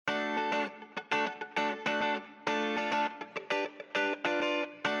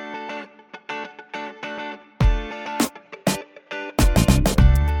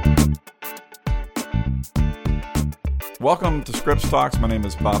Welcome to Scripps Talks. My name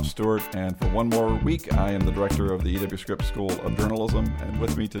is Bob Stewart, and for one more week, I am the director of the E.W. Scripps School of Journalism. And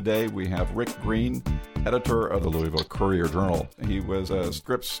with me today, we have Rick Green, editor of the Louisville Courier-Journal. He was a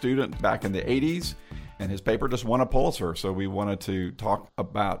Scripps student back in the 80s, and his paper just won a Pulitzer. So we wanted to talk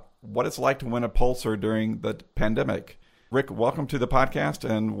about what it's like to win a Pulitzer during the pandemic. Rick, welcome to the podcast,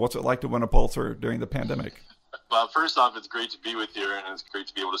 and what's it like to win a Pulitzer during the pandemic? Well, first off, it's great to be with you, and it's great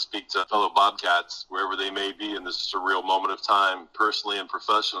to be able to speak to fellow Bobcats wherever they may be in this surreal moment of time, personally and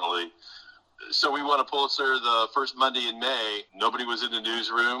professionally. So we won a Pulitzer the first Monday in May. Nobody was in the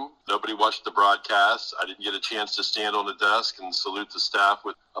newsroom. Nobody watched the broadcast. I didn't get a chance to stand on the desk and salute the staff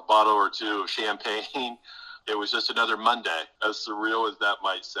with a bottle or two of champagne. It was just another Monday, as surreal as that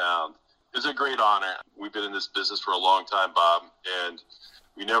might sound. It's a great honor. We've been in this business for a long time, Bob, and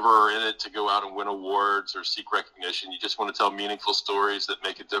we never are in it to go out and win awards or seek recognition. You just want to tell meaningful stories that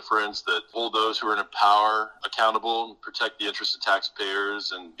make a difference, that hold those who are in power accountable, and protect the interests of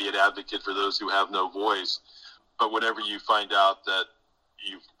taxpayers, and be an advocate for those who have no voice. But whenever you find out that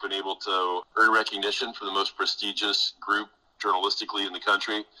you've been able to earn recognition for the most prestigious group journalistically in the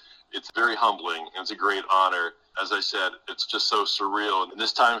country, it's very humbling, and it's a great honor. As I said, it's just so surreal. And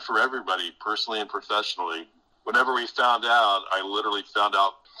this time for everybody, personally and professionally. Whenever we found out, I literally found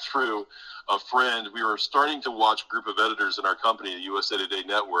out through a friend. We were starting to watch a group of editors in our company, the USA Today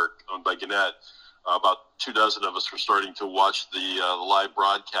Network, owned by Gannett. About 24 of us were starting to watch the live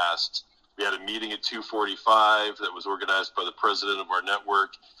broadcast. We had a meeting at 2:45 that was organized by the president of our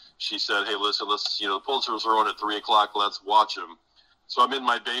network. She said, "Hey, listen, the Pulitzers are on at 3 o'clock. Let's watch them." So I'm in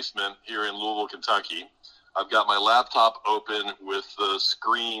my basement here in Louisville, Kentucky. I've got my laptop open with the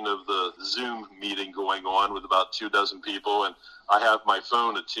screen of the Zoom meeting going on with about 24 people, and I have my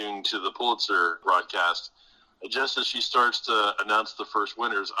phone attuned to the Pulitzer broadcast. And just as she starts to announce the first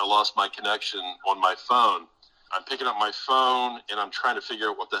winners, I lost my connection on my phone. I'm picking up my phone, and I'm trying to figure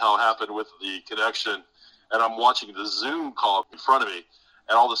out what the hell happened with the connection, and I'm watching the Zoom call in front of me.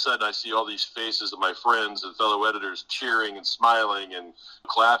 And all of a sudden, I see all these faces of my friends and fellow editors cheering and smiling and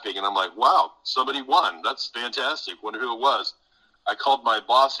clapping. And I'm like, wow, somebody won. That's fantastic. Wonder who it was. I called my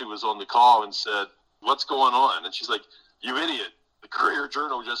boss who was on the call and said, "What's going on?" And she's like, "You idiot. The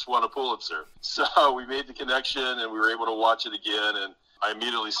Courier-Journal just won a Pulitzer." So we made the connection, and we were able to watch it again. And I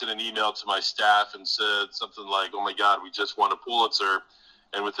immediately sent an email to my staff and said something like, "Oh, my God, we just won a Pulitzer."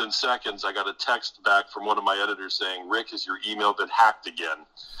 And within seconds, I got a text back from one of my editors saying, "Rick, has your email been hacked again?"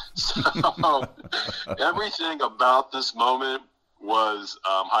 So everything about this moment was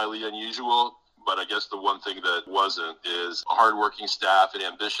highly unusual. But I guess the one thing that wasn't is a hardworking staff and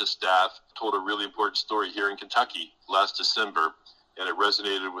ambitious staff told a really important story here in Kentucky last December. And it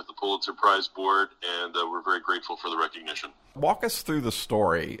resonated with the Pulitzer Prize Board, and we're very grateful for the recognition. Walk us through the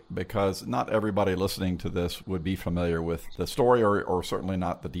story, because not everybody listening to this would be familiar with the story or certainly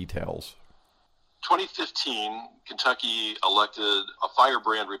not the details. 2015, Kentucky elected a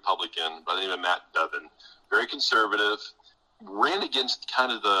firebrand Republican by the name of Matt Bevin, very conservative, ran against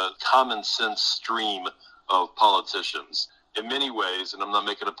kind of the common sense stream of politicians. In many ways, and I'm not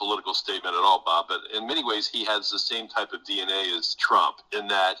making a political statement at all, Bob, but in many ways he has the same type of DNA as Trump, in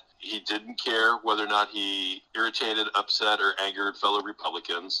that he didn't care whether or not he irritated, upset, or angered fellow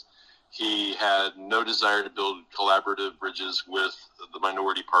Republicans. He had no desire to build collaborative bridges with the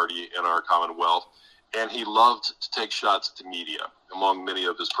minority party in our Commonwealth, and he loved to take shots at the media, among many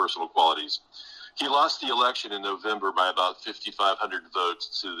of his personal qualities. He lost the election in November by about 5,500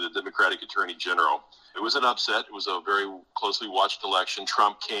 votes to the Democratic Attorney General. It was an upset. It was a very closely watched election.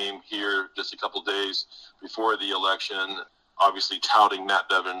 Trump came here just a couple days before the election, obviously touting Matt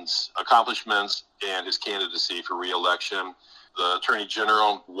Bevin's accomplishments and his candidacy for re-election. The Attorney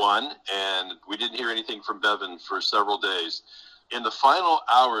General won, and we didn't hear anything from Bevin for several days. In the final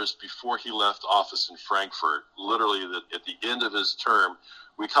hours before he left office in Frankfurt, literally at the end of his term,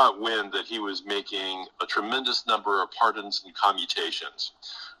 we caught wind that he was making a tremendous number of pardons and commutations.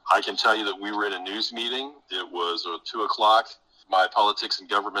 I can tell you that we were in a news meeting. It was 2 o'clock. My politics and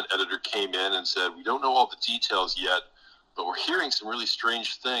government editor came in and said, "We don't know all the details yet, but we're hearing some really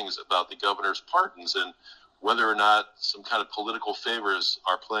strange things about the governor's pardons and whether or not some kind of political favors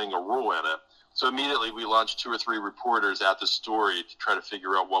are playing a role in it." So immediately we launched 2 or 3 reporters at the story to try to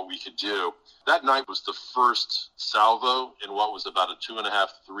figure out what we could do. That night was the first salvo in what was about a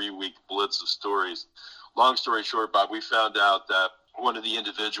 2.5, 3-week blitz of stories. Long story short, Bob, we found out that one of the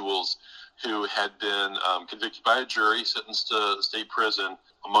individuals who had been convicted by a jury, sentenced to state prison,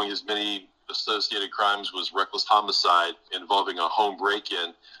 among his many associated crimes was reckless homicide involving a home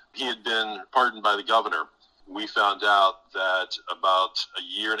break-in. He had been pardoned by the governor. we found out that about a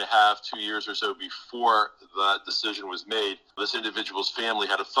year and a half, 2 years or so before that decision was made, this individual's family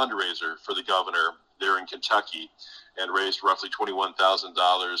had a fundraiser for the governor there in Kentucky and raised roughly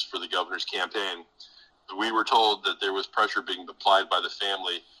 $21,000 for the governor's campaign. We were told that there was pressure being applied by the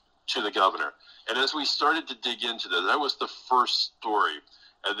family to the governor. And as we started to dig into that was the first story.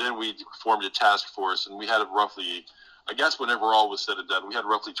 And then we formed a task force, and we had roughly, I guess whenever all was said and done, we had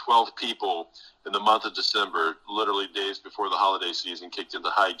roughly 12 people in the month of December, literally days before the holiday season kicked into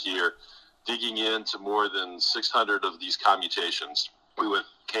high gear, digging into more than 600 of these commutations. We went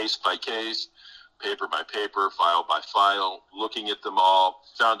case by case, paper by paper, file by file, looking at them all,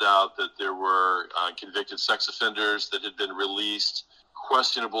 found out that there were convicted sex offenders that had been released,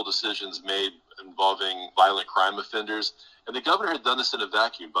 questionable decisions made involving violent crime offenders. And the governor had done this in a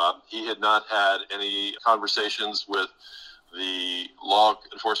vacuum, Bob. He had not had any conversations with the law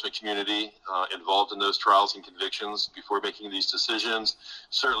enforcement community involved in those trials and convictions before making these decisions.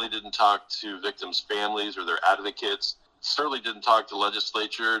 Certainly didn't talk to victims' families or their advocates. Certainly didn't talk to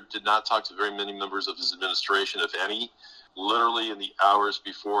legislature, did not talk to very many members of his administration, if any. Literally in the hours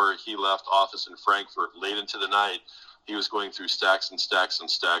before he left office in Frankfurt, late into the night, he was going through stacks and stacks and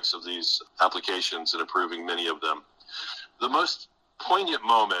stacks of these applications and approving many of them. The most poignant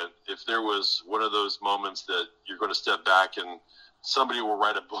moment, if there was one of those moments that you're going to step back and somebody will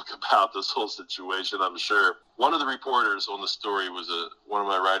write a book about this whole situation, I'm sure. One of the reporters on the story was one of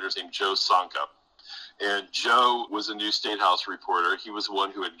my writers named Joe Sonka. And Joe was a new State House reporter. He was the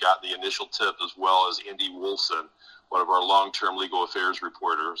one who had gotten the initial tip, as well as Andy Wolfson, one of our long-term legal affairs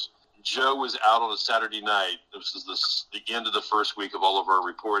reporters. Joe was out on a Saturday night. This is the end of the first week of all of our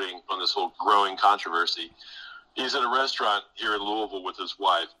reporting on this whole growing controversy. He's at a restaurant here in Louisville with his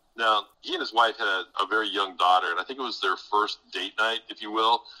wife. Now, he and his wife had a very young daughter, and I think it was their first date night, if you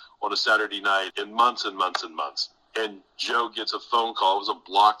will, on a Saturday night in months and months and months. And Joe gets a phone call. It was a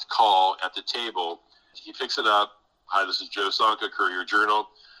blocked call at the table. He picks it up. Hi, this is Joe Sonka, Courier-Journal.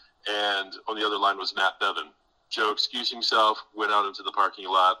 And on the other line was Matt Bevin. Joe excused himself, went out into the parking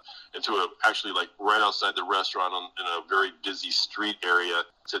lot, actually right outside the restaurant in a very busy street area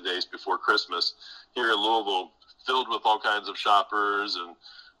 10 days before Christmas here in Louisville, filled with all kinds of shoppers and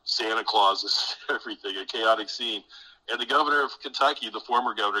Santa Clauses, everything, a chaotic scene. And the governor of Kentucky, the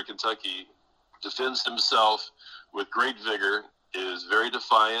former governor of Kentucky, defends himself with great vigor, is very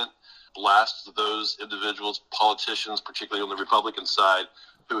defiant, blasts those individuals, politicians, particularly on the Republican side,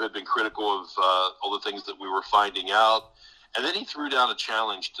 who had been critical of all the things that we were finding out. And then he threw down a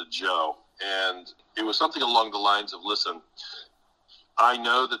challenge to Joe. And it was something along the lines of, listen, I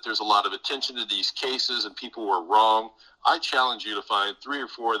know that there's a lot of attention to these cases and people were wrong. I challenge you to find 3 or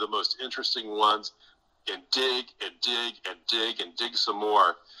 4 of the most interesting ones and dig and dig and dig and dig some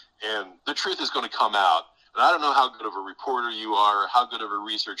more. And the truth is going to come out. And I don't know how good of a reporter you are or how good of a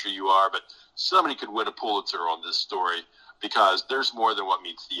researcher you are, but somebody could win a Pulitzer on this story because there's more than what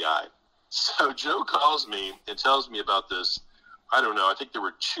meets the eye. So Joe calls me and tells me about this. I don't know. I think there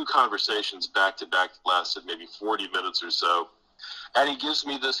were 2 conversations back to back that lasted maybe 40 minutes or so. And he gives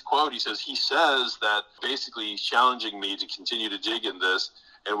me this quote. He says that basically he's challenging me to continue to dig in this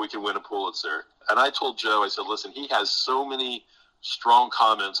and we can win a Pulitzer. And I told Joe, I said, listen, he has so many strong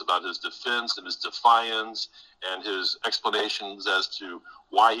comments about his defense and his defiance and his explanations as to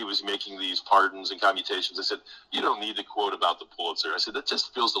why he was making these pardons and commutations. I said, you don't need to quote about the Pulitzer. I said, that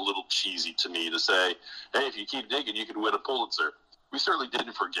just feels a little cheesy to me to say, hey, if you keep digging, you can win a Pulitzer. We certainly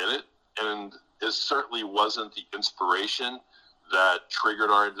didn't forget it, and it certainly wasn't the inspiration that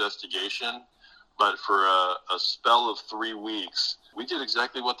triggered our investigation. But for a spell of 3 weeks, we did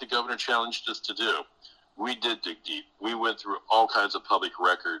exactly what the governor challenged us to do. We did dig deep. We went through all kinds of public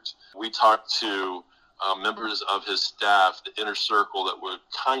records. We talked to members of his staff, the inner circle, that were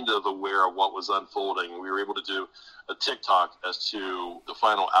kind of aware of what was unfolding. We were able to do a TikTok as to the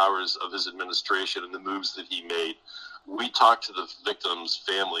final hours of his administration and the moves that he made. We talked to the victims'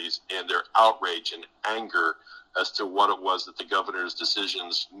 families and their outrage and anger as to what it was that the governor's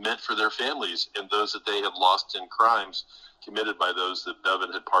decisions meant for their families and those that they had lost in crimes committed by those that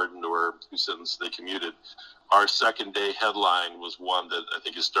Bevin had pardoned or whose sentence they commuted. Our second day headline was one that I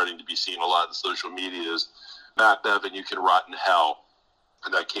think is starting to be seen a lot in social media is, Matt Bevin, you can rot in hell.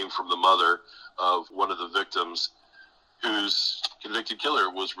 And that came from the mother of one of the victims whose convicted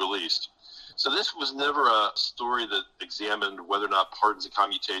killer was released. So this was never a story that examined whether or not pardons and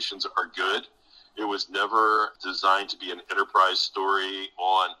commutations are good. It was never designed to be an enterprise story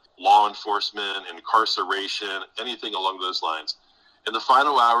on law enforcement, incarceration, anything along those lines. In the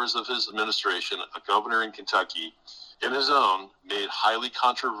final hours of his administration, a governor in Kentucky, in his own, made highly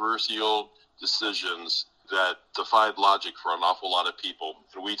controversial decisions that defied logic for an awful lot of people.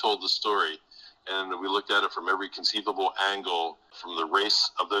 And we told the story, and we looked at it from every conceivable angle, from the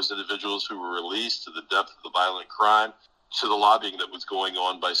race of those individuals who were released to the depth of the violent crime to the lobbying that was going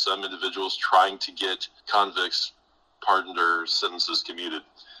on by some individuals trying to get convicts pardoned or sentences commuted.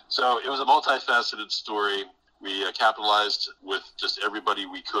 So it was a multifaceted story. We capitalized with just everybody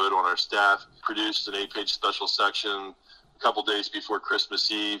we could on our staff, produced an 8-page special section a couple days before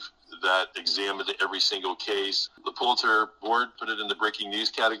Christmas Eve that examined every single case. The Pulitzer board put it in the breaking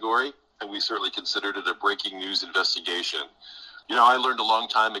news category, and we certainly considered it a breaking news investigation. You know, I learned a long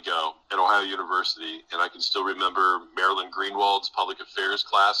time ago at Ohio University, and I can still remember Marilyn Greenwald's public affairs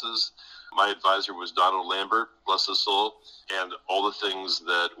classes. My advisor was Donald Lambert, bless his soul, and all the things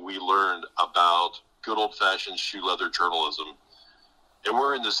that we learned about good old-fashioned shoe leather journalism. And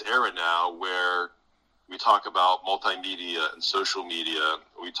we're in this era now where we talk about multimedia and social media.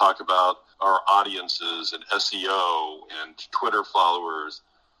 We talk about our audiences and SEO and Twitter followers.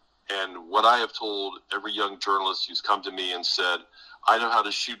 And what I have told every young journalist who's come to me and said, I know how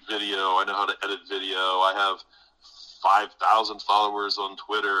to shoot video, I know how to edit video, I have 5,000 followers on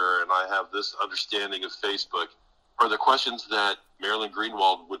Twitter, and I have this understanding of Facebook, are the questions that Marilyn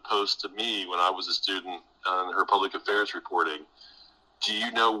Greenwald would pose to me when I was a student on her public affairs reporting. Do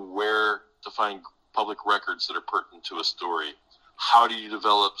you know where to find public records that are pertinent to a story? How do you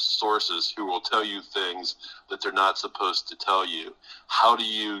develop sources who will tell you things that they're not supposed to tell you? How do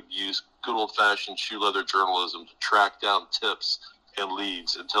you use good old-fashioned shoe leather journalism to track down tips and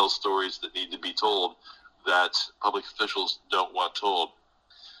leads and tell stories that need to be told that public officials don't want told?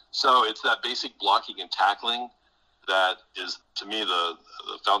 So it's that basic blocking and tackling that is, to me, the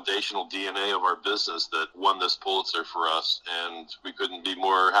foundational DNA of our business that won this Pulitzer for us, and we couldn't be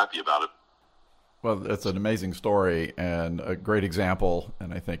more happy about it. Well, it's an amazing story and a great example,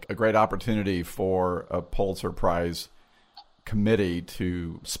 and I think a great opportunity for a Pulitzer Prize committee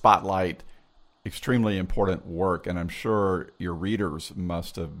to spotlight extremely important work, and I'm sure your readers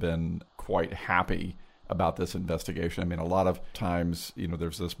must have been quite happy about this investigation. I mean, a lot of times, you know,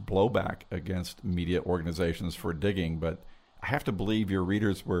 there's this blowback against media organizations for digging, but I have to believe your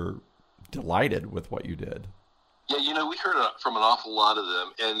readers were delighted with what you did. Yeah, you know, we heard from an awful lot of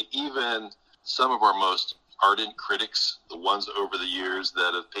them, and even some of our most ardent critics, the ones over the years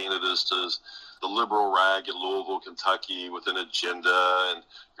that have painted us as the liberal rag in Louisville, Kentucky with an agenda, and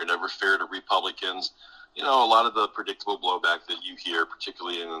you're never fair to Republicans. You know, a lot of the predictable blowback that you hear,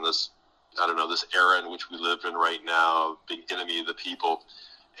 particularly in this, this era in which we live in right now, big enemy of the people.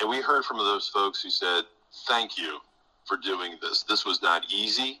 And we heard from those folks who said, thank you for doing this. This was not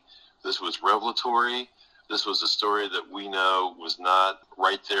easy. This was revelatory. This was a story that we know was not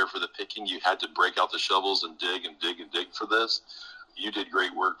right there for the picking. You had to break out the shovels and dig and dig and dig for this. You did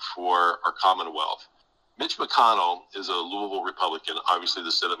great work for our Commonwealth. Mitch McConnell is a Louisville Republican, obviously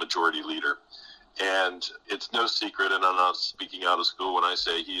the Senate Majority Leader. And it's no secret, and I'm not speaking out of school when I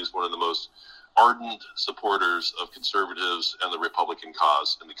say he is one of the most ardent supporters of conservatives and the Republican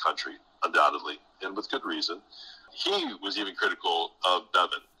cause in the country, undoubtedly, and with good reason. He was even critical of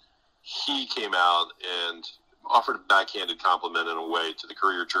Bevin. He came out and offered a backhanded compliment in a way to the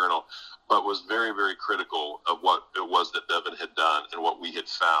Courier-Journal, but was very, very critical of what it was that Bevin had done and what we had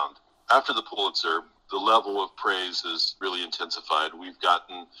found. After the Pulitzer, the level of praise has really intensified. We've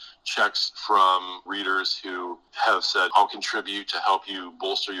gotten checks from readers who have said, I'll contribute to help you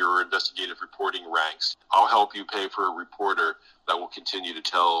bolster your investigative reporting ranks. I'll help you pay for a reporter that will continue to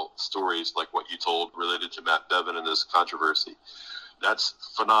tell stories like what you told related to Matt Bevin and this controversy. That's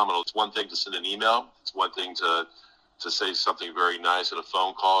phenomenal. It's one thing to send an email. It's one thing to say something very nice in a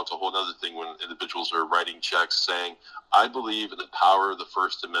phone call. It's a whole other thing when individuals are writing checks saying, I believe in the power of the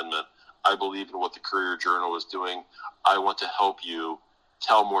First Amendment. I believe in what the Courier-Journal is doing. I want to help you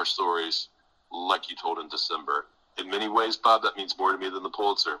tell more stories like you told in December. In many ways, Bob, that means more to me than the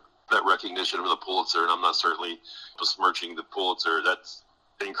Pulitzer. That recognition of the Pulitzer, and I'm not certainly besmirching the Pulitzer, that's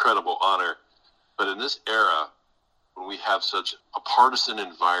an incredible honor. But in this era, when we have such a partisan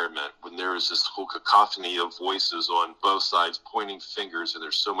environment, when there is this whole cacophony of voices on both sides pointing fingers and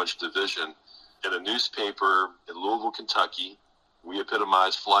there's so much division, in a newspaper in Louisville, Kentucky, we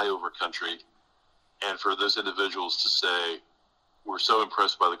epitomize flyover country. And for those individuals to say, we're so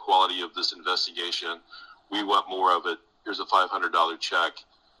impressed by the quality of this investigation, we want more of it, here's a $500 check,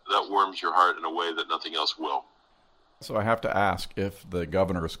 that warms your heart in a way that nothing else will. So I have to ask if the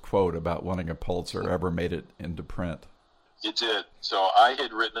governor's quote about wanting a Pulitzer ever made it into print. It did. So I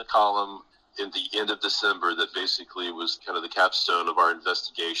had written a column in the end of December that basically was kind of the capstone of our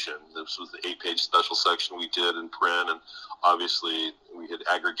investigation. This was the 8-page special section we did in print, and obviously we had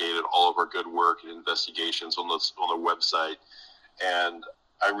aggregated all of our good work and investigations on the website. And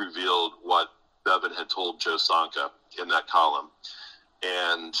I revealed what Bevan had told Joe Sonka in that column.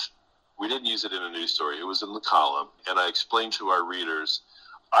 And we didn't use it in a news story. It was in the column. And I explained to our readers,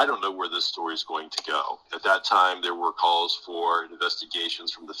 I don't know where this story is going to go. At that time, there were calls for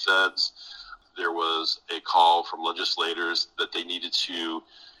investigations from the feds. There was a call from legislators that they needed to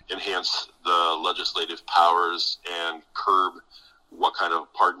enhance the legislative powers and curb what kind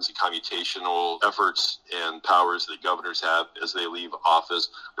of pardons and commutational efforts and powers that governors have as they leave office.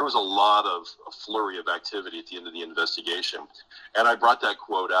 There was a flurry of activity at the end of the investigation. And I brought that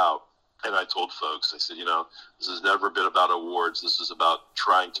quote out, and I told folks, I said, this has never been about awards. This is about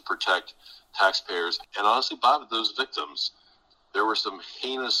trying to protect taxpayers. And honestly, Bob, those victims, there were some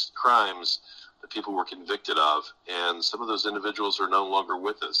heinous crimes that people were convicted of, and some of those individuals are no longer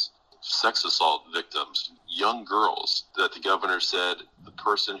with us. Sex assault victims, young girls, that the governor said the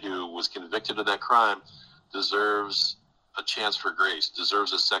person who was convicted of that crime deserves a chance for grace,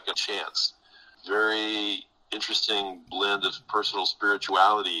 deserves a second chance. Very interesting blend of personal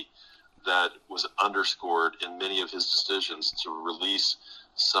spirituality that was underscored in many of his decisions to release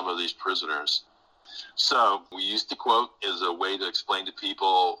some of these prisoners. So we used the quote as a way to explain to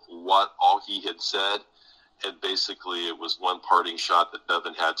people what all he had said. And basically it was one parting shot that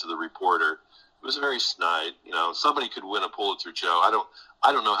Bevan had to the reporter. It was very snide. Somebody could win a Pulitzer, Joe.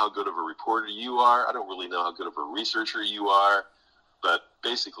 I don't know how good of a reporter you are. I don't really know how good of a researcher you are. But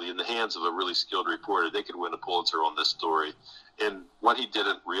basically, in the hands of a really skilled reporter, they could win a Pulitzer on this story. And what he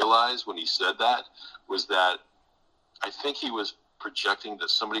didn't realize when he said that was that I think he was projecting that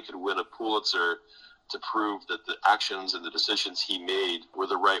somebody could win a Pulitzer to prove that the actions and the decisions he made were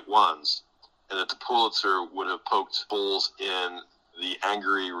the right ones, and that the Pulitzer would have poked holes in the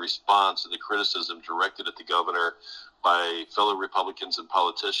angry response and the criticism directed at the governor by fellow Republicans and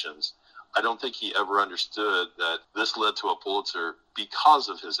politicians. I don't think he ever understood that this led to a Pulitzer because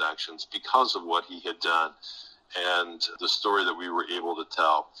of his actions, because of what he had done, and the story that we were able to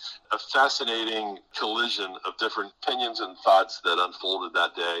tell. A fascinating collision of different opinions and thoughts that unfolded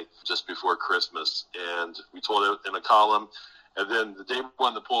that day just before Christmas. And we told it in a column. And then the day we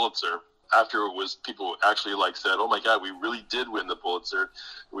won the Pulitzer, after it was, people actually said, oh my God, we really did win the Pulitzer.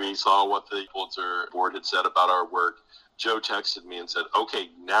 We saw what the Pulitzer board had said about our work. Joe texted me and said, okay,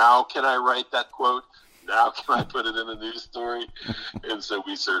 now can I write that quote? Now can I put it in a news story? And so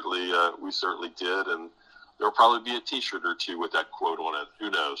we certainly did. And there'll probably be a T-shirt or two with that quote on it.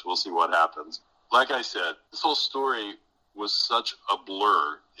 Who knows? We'll see what happens. Like I said, this whole story was such a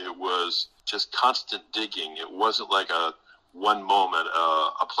blur. It was just constant digging. It wasn't like a one moment,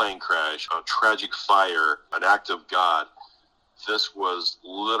 a plane crash, a tragic fire, an act of God. This was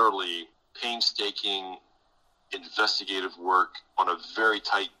literally painstaking investigative work on a very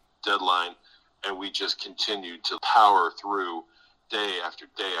tight deadline, and we just continued to power through day after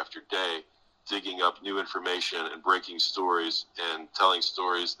day after day, digging up new information and breaking stories and telling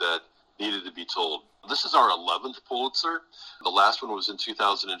stories that needed to be told. This is our 11th Pulitzer. The last one was in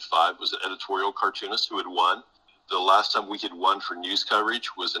 2005, was an editorial cartoonist who had won. The last time we had won for news coverage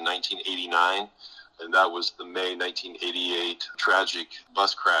was in 1989, and that was the May 1988 tragic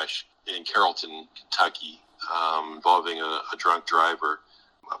bus crash in Carrollton, Kentucky, involving a drunk driver.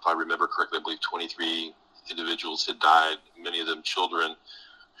 If I remember correctly, I believe 23 individuals had died, many of them children,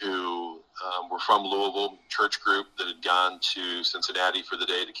 who were from Louisville, church group that had gone to Cincinnati for the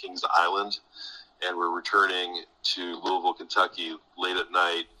day to Kings Island, and were returning to Louisville, Kentucky late at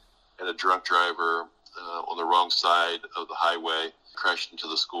night, and a drunk driver on the wrong side of the highway crashed into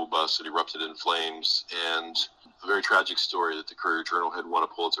the school bus. It erupted in flames, and a very tragic story that the Courier-Journal had won a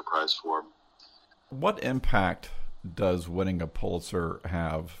Pulitzer Prize for. What impact does winning a Pulitzer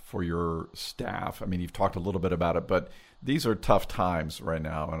have for your staff? I mean, you've talked a little bit about it, but these are tough times right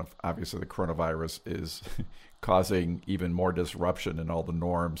now, and obviously the coronavirus is causing even more disruption in all the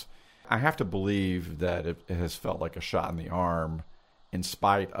norms. I have to believe that it has felt like a shot in the arm in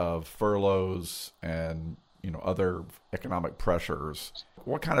spite of furloughs and other economic pressures.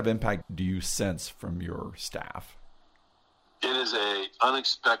 What kind of impact do you sense from your staff? It is a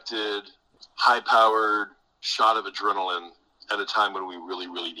unexpected, high-powered shot of adrenaline at a time when we really,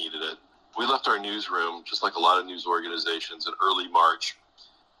 really needed it. We left our newsroom, just like a lot of news organizations, in early March,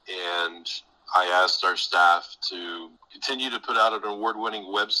 and I asked our staff to continue to put out an award-winning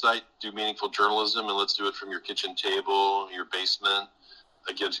website, do meaningful journalism, and let's do it from your kitchen table, your basement,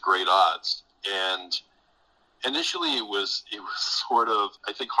 against great odds. And initially it was sort of,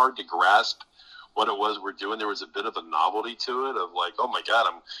 I think, hard to grasp what it was we're doing. There was a bit of a novelty to it of like, oh my God,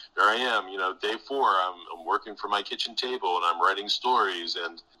 here I am, day 4, I'm working from my kitchen table and I'm writing stories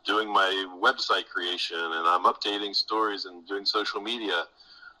and doing my website creation and I'm updating stories and doing social media.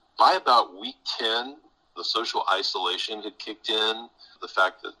 By about week 10, the social isolation had kicked in. The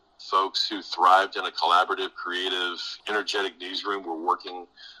fact that folks who thrived in a collaborative, creative, energetic newsroom were working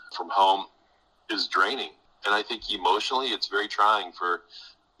from home is draining. And I think emotionally it's very trying for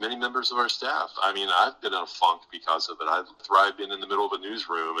many members of our staff. I mean, I've been in a funk because of it. I've thrived in the middle of a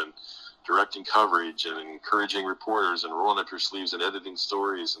newsroom and directing coverage and encouraging reporters and rolling up your sleeves and editing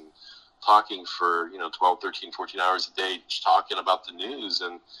stories and talking for, 12, 13, 14 hours a day, talking about the news.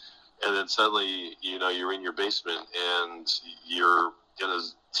 And then suddenly, you're in your basement and you're in a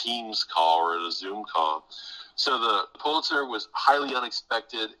Teams call or in a Zoom call. So the Pulitzer was highly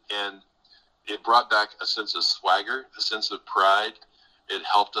unexpected, and it brought back a sense of swagger, a sense of pride. It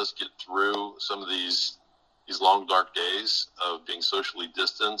helped us get through some of these long, dark days of being socially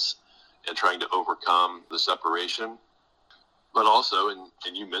distanced and trying to overcome the separation. But also, and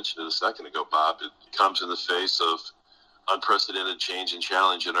you mentioned it a second ago, Bob, it comes in the face of unprecedented change and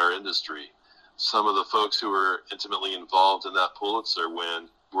challenge in our industry. Some of the folks who were intimately involved in that Pulitzer win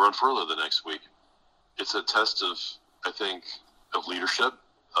were on furlough the next week. It's a test of, I think, of leadership,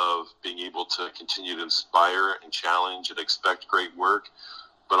 of being able to continue to inspire and challenge and expect great work,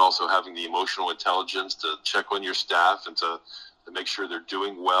 but also having the emotional intelligence to check on your staff and to make sure they're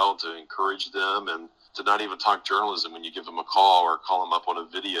doing well, to encourage them, and to not even talk journalism when you give them a call or call them up on a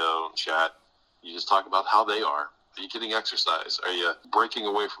video chat. You just talk about how they are. Are you getting exercise? Are you breaking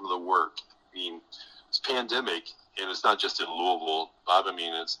away from the work? I mean, it's pandemic, and it's not just in Louisville, Bob. I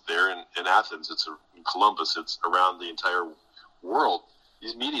mean, it's there in Athens, it's in Columbus, it's around the entire world.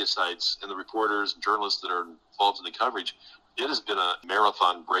 These media sites and the reporters and journalists that are involved in the coverage, it has been a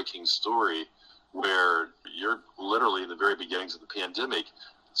marathon breaking story where you're literally in the very beginnings of the pandemic,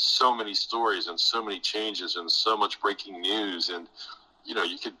 so many stories and so many changes and so much breaking news. And,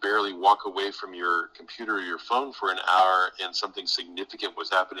 you could barely walk away from your computer or your phone for an hour and something significant was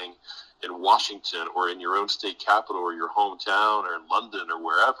happening in Washington or in your own state capital or your hometown or in London or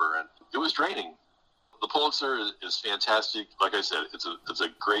wherever. And it was draining. The Pulitzer is fantastic. Like I said, it's a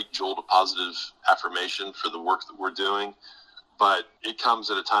great jolt of positive affirmation for the work that we're doing, but it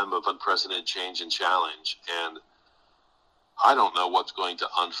comes at a time of unprecedented change and challenge. And I don't know what's going to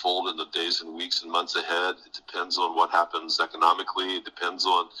unfold in the days and weeks and months ahead. It depends on what happens economically. It depends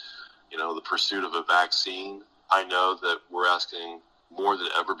on, the pursuit of a vaccine. I know that we're asking more than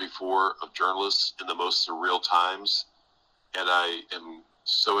ever before of journalists in the most surreal times, and I am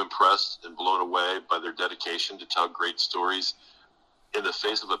so impressed and blown away by their dedication to tell great stories in the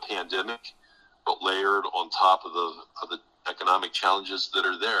face of a pandemic, but layered on top of the economic challenges that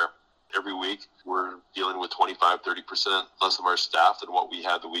are there. Every week, we're dealing with 25, 30% less of our staff than what we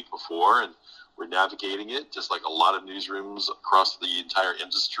had the week before, and we're navigating it just like a lot of newsrooms across the entire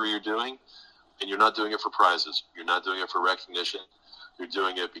industry are doing. And you're not doing it for prizes. You're not doing it for recognition. You're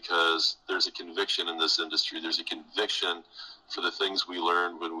doing it because there's a conviction in this industry. There's a conviction for the things we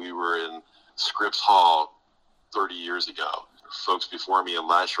learned when we were in Scripps Hall 30 years ago. Folks before me in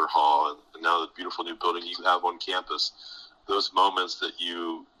Lasher Hall, and now the beautiful new building you have on campus. Those moments that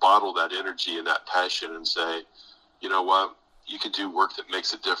you bottle that energy and that passion and say, you know what, you can do work that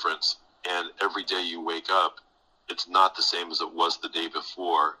makes a difference. And every day you wake up, it's not the same as it was the day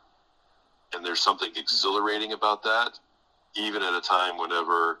before. And there's something exhilarating about that, even at a time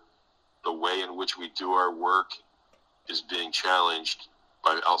whenever the way in which we do our work is being challenged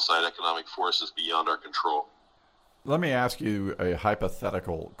by outside economic forces beyond our control. Let me ask you a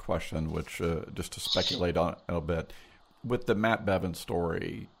hypothetical question, which just to speculate on it a bit. With the Matt Bevin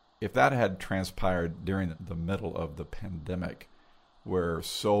story, if that had transpired during the middle of the pandemic, where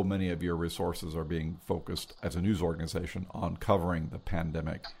so many of your resources are being focused as a news organization on covering the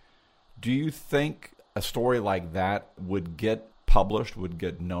pandemic, do you think a story like that would get published, would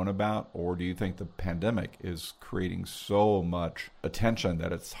get known about, or do you think the pandemic is creating so much attention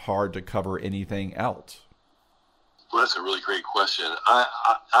that it's hard to cover anything else? Well, that's a really great question.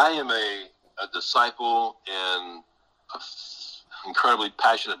 I am a disciple and an incredibly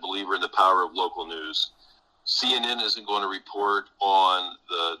passionate believer in the power of local news. CNN isn't going to report on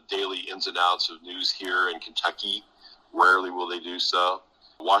the daily ins and outs of news here in Kentucky. Rarely will they do so.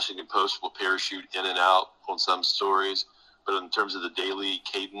 Washington Post will parachute in and out on some stories, but in terms of the daily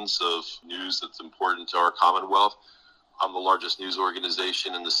cadence of news that's important to our Commonwealth, I'm the largest news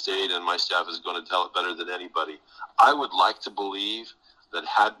organization in the state, and my staff is going to tell it better than anybody. I would like to believe that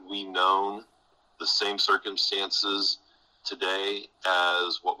had we known the same circumstances today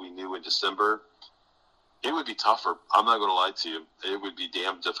as what we knew in December, it would be tougher. I'm not going to lie to you. It would be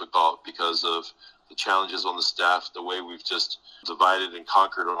damn difficult because of the challenges on the staff, the way we've just divided and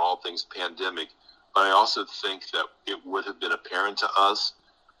conquered on all things pandemic. But I also think that it would have been apparent to us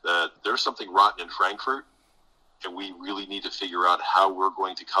that there's something rotten in Frankfurt, and we really need to figure out how we're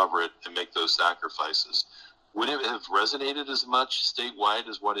going to cover it and make those sacrifices. Would it have resonated as much statewide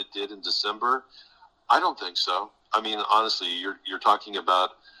as what it did in December? I don't think so. I mean, honestly, you're talking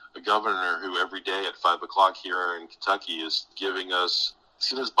about a governor who every day at 5 o'clock here in Kentucky is giving us,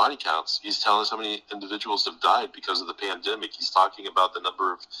 see those body counts. He's telling us how many individuals have died because of the pandemic. He's talking about the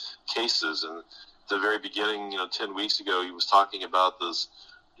number of cases. And at the very beginning, 10 weeks ago, he was talking about this,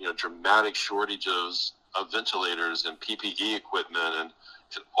 dramatic shortages of ventilators and PPE equipment and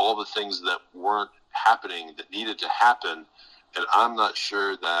all the things that weren't happening that needed to happen. And I'm not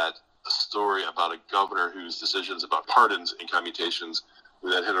sure that a story about a governor whose decisions about pardons and commutations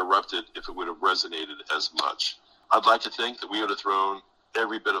that had erupted, if it would have resonated as much. I'd like to think that we would have thrown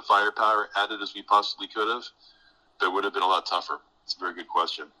every bit of firepower at it as we possibly could have, but it would have been a lot tougher. It's a very good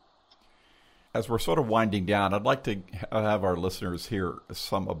question. As we're sort of winding down, I'd like to have our listeners hear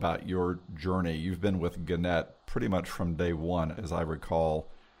some about your journey. You've been with Gannett pretty much from day one, as I recall,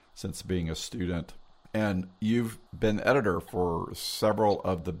 since being a student. And you've been editor for several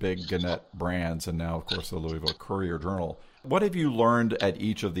of the big Gannett brands and now, of course, the Louisville Courier-Journal. What have you learned at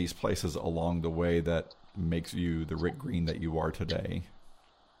each of these places along the way that makes you the Rick Green that you are today?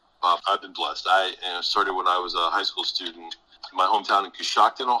 I've been blessed. I started when I was a high school student in my hometown in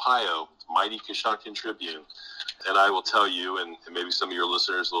Coshocton, Ohio, mighty Coshocton Tribune. And I will tell you, and maybe some of your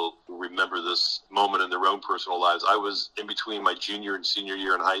listeners will remember this moment in their own personal lives. I was in between my junior and senior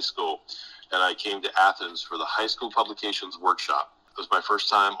year in high school, and I came to Athens for the high school publications workshop. It was my first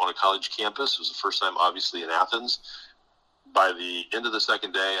time on a college campus. It was the first time, obviously, in Athens. By the end of the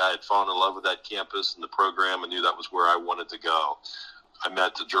second day, I had fallen in love with that campus and the program and knew that was where I wanted to go. I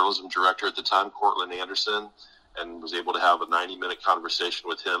met the journalism director at the time, Cortland Anderson, and was able to have a 90-minute conversation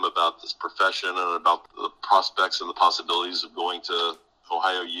with him about this profession and about the prospects and the possibilities of going to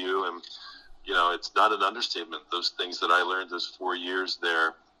Ohio U. And, it's not an understatement. Those things that I learned those 4 years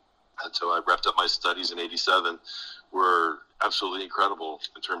there until I wrapped up my studies in 87 were absolutely incredible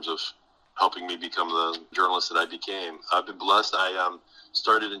in terms of helping me become the journalist that I became. I've been blessed. I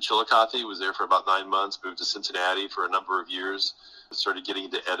started in Chillicothe, was there for about 9 months, moved to Cincinnati for a number of years, started getting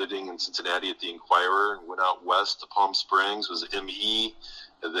into editing in Cincinnati at the Inquirer, and went out west to Palm Springs, was an ME,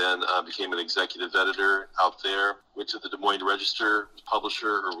 and then became an executive editor out there. Went to the Des Moines Register,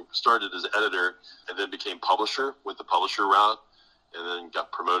 started as editor, and then became publisher, went the publisher route, and then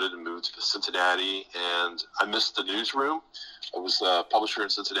got promoted and moved to Cincinnati. And I missed the newsroom. I was a publisher in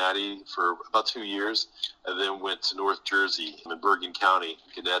Cincinnati for about 2 years, and then went to North Jersey in Bergen County.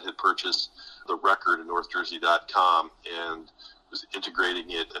 Gannett had purchased the Record at NorthJersey.com and was integrating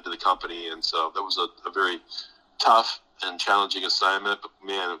it into the company. And so that was a very tough and challenging assignment, but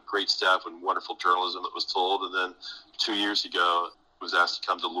man, a great staff and wonderful journalism that was told. And then 2 years ago, I was asked to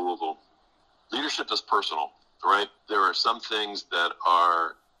come to Louisville. Leadership is personal, right? There are some things that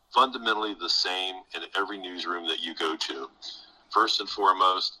are fundamentally the same in every newsroom that you go to. First and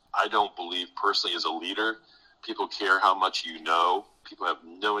foremost, I don't believe personally as a leader, people care how much you know. People have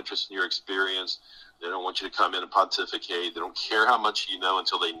no interest in your experience. They don't want you to come in and pontificate. They don't care how much you know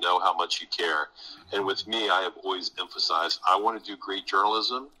until they know how much you care. And with me, I have always emphasized, I want to do great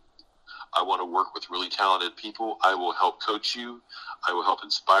journalism. I want to work with really talented people. I will help coach you. I will help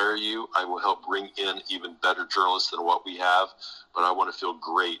inspire you. I will help bring in even better journalists than what we have. But I want to feel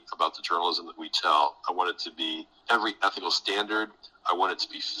great about the journalism that we tell. I want it to be every ethical standard. I want it to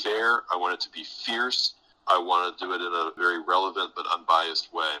be fair. I want it to be fierce. I want to do it in a very relevant but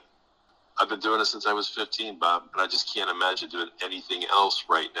unbiased way. I've been doing it since I was 15, Bob, and I just can't imagine doing anything else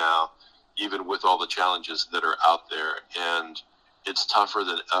right now, even with all the challenges that are out there. And it's tougher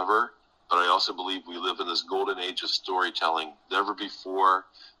than ever, but I also believe we live in this golden age of storytelling. Never before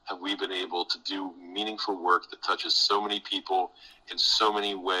have we been able to do meaningful work that touches so many people in so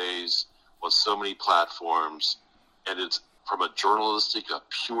many ways on so many platforms. And it's from a journalistic, a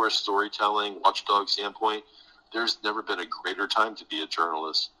pure storytelling, watchdog standpoint, there's never been a greater time to be a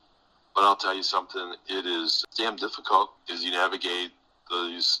journalist. But I'll tell you something, it is damn difficult as you navigate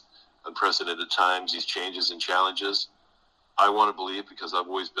these unprecedented times, these changes and challenges. I want to believe, because I've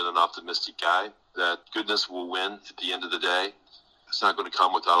always been an optimistic guy, that goodness will win at the end of the day. It's not going to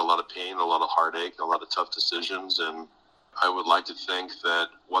come without a lot of pain, a lot of heartache, a lot of tough decisions. And I would like to think that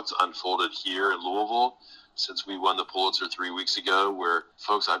what's unfolded here in Louisville since we won the Pulitzer 3 weeks ago, where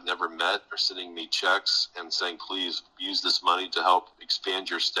folks I've never met are sending me checks and saying, please use this money to help expand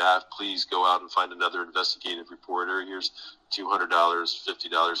your staff. Please go out and find another investigative reporter. Here's $200,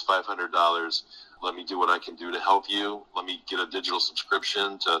 $50, $500. Let me do what I can do to help you. Let me get a digital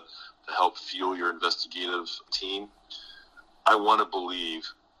subscription to help fuel your investigative team. I want to believe,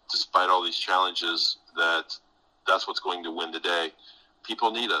 despite all these challenges, that that's what's going to win today.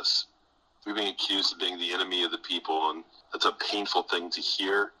 People need us. We're being accused of being the enemy of the people, and that's a painful thing to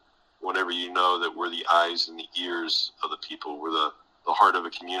hear whenever you know that we're the eyes and the ears of the people. We're the heart of a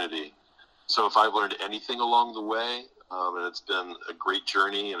community. So if I've learned anything along the way, and it's been a great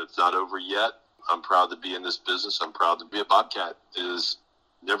journey and it's not over yet, I'm proud to be in this business. I'm proud to be a Bobcat, is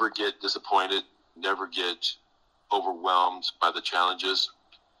never get disappointed, never get overwhelmed by the challenges,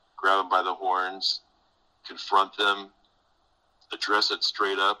 grab them by the horns, confront them, address it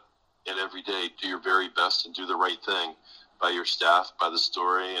straight up, and every day do your very best and do the right thing by your staff, by the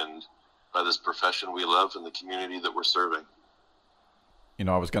story, and by this profession we love and the community that we're serving. You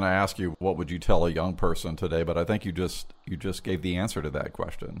know, I was going to ask you, what would you tell a young person today? But I think you just gave the answer to that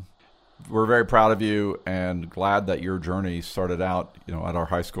question. We're very proud of you and glad that your journey started out, you know, at our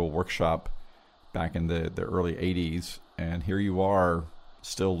high school workshop back in the early 80s. And here you are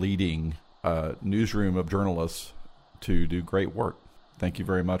still leading a newsroom of journalists to do great work. Thank you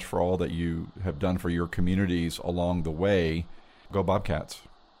very much for all that you have done for your communities along the way. Go Bobcats.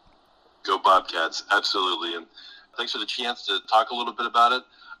 Go Bobcats, absolutely. And thanks for the chance to talk a little bit about it.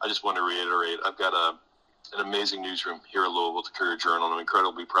 I just want to reiterate, I've got an amazing newsroom here at Louisville, the Courier-Journal, and I'm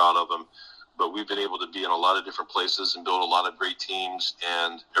incredibly proud of them. But we've been able to be in a lot of different places and build a lot of great teams,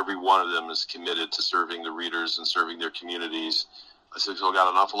 and every one of them is committed to serving the readers and serving their communities. I think we've got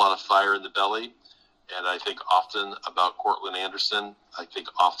an awful lot of fire in the belly. And I think often about Cortland Anderson. I think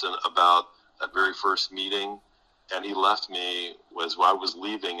often about that very first meeting. And he left me while I was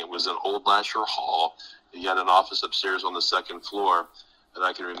leaving. It was in Old Lasher Hall. He had an office upstairs on the second floor. And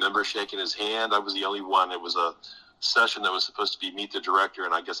I can remember shaking his hand. I was the only one. It was a session that was supposed to be meet the director.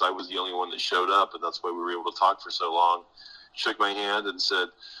 And I guess I was the only one that showed up. And that's why we were able to talk for so long. Shook my hand and said,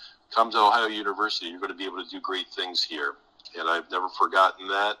 come to Ohio University. You're going to be able to do great things here. And I've never forgotten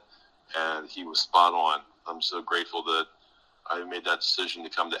that. And he was spot on. I'm so grateful that I made that decision to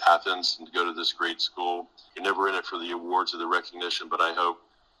come to Athens and to go to this great school. You're never in it for the awards or the recognition, but I hope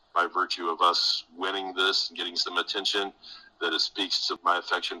by virtue of us winning this and getting some attention that it speaks to my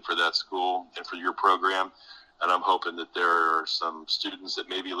affection for that school and for your program. And I'm hoping that there are some students that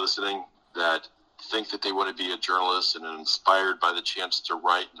may be listening that think that they want to be a journalist and are inspired by the chance to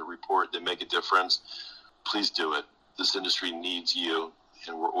write and to report that make a difference. Please do it. This industry needs you.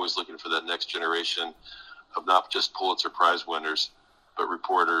 And we're always looking for that next generation of not just Pulitzer Prize winners, but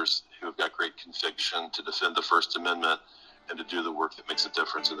reporters who have got great conviction to defend the First Amendment and to do the work that makes a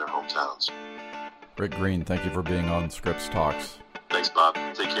difference in their hometowns. Rick Green, thank you for being on Scripps Talks. Thanks, Bob.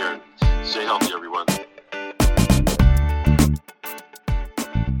 Take care. Stay healthy, everyone.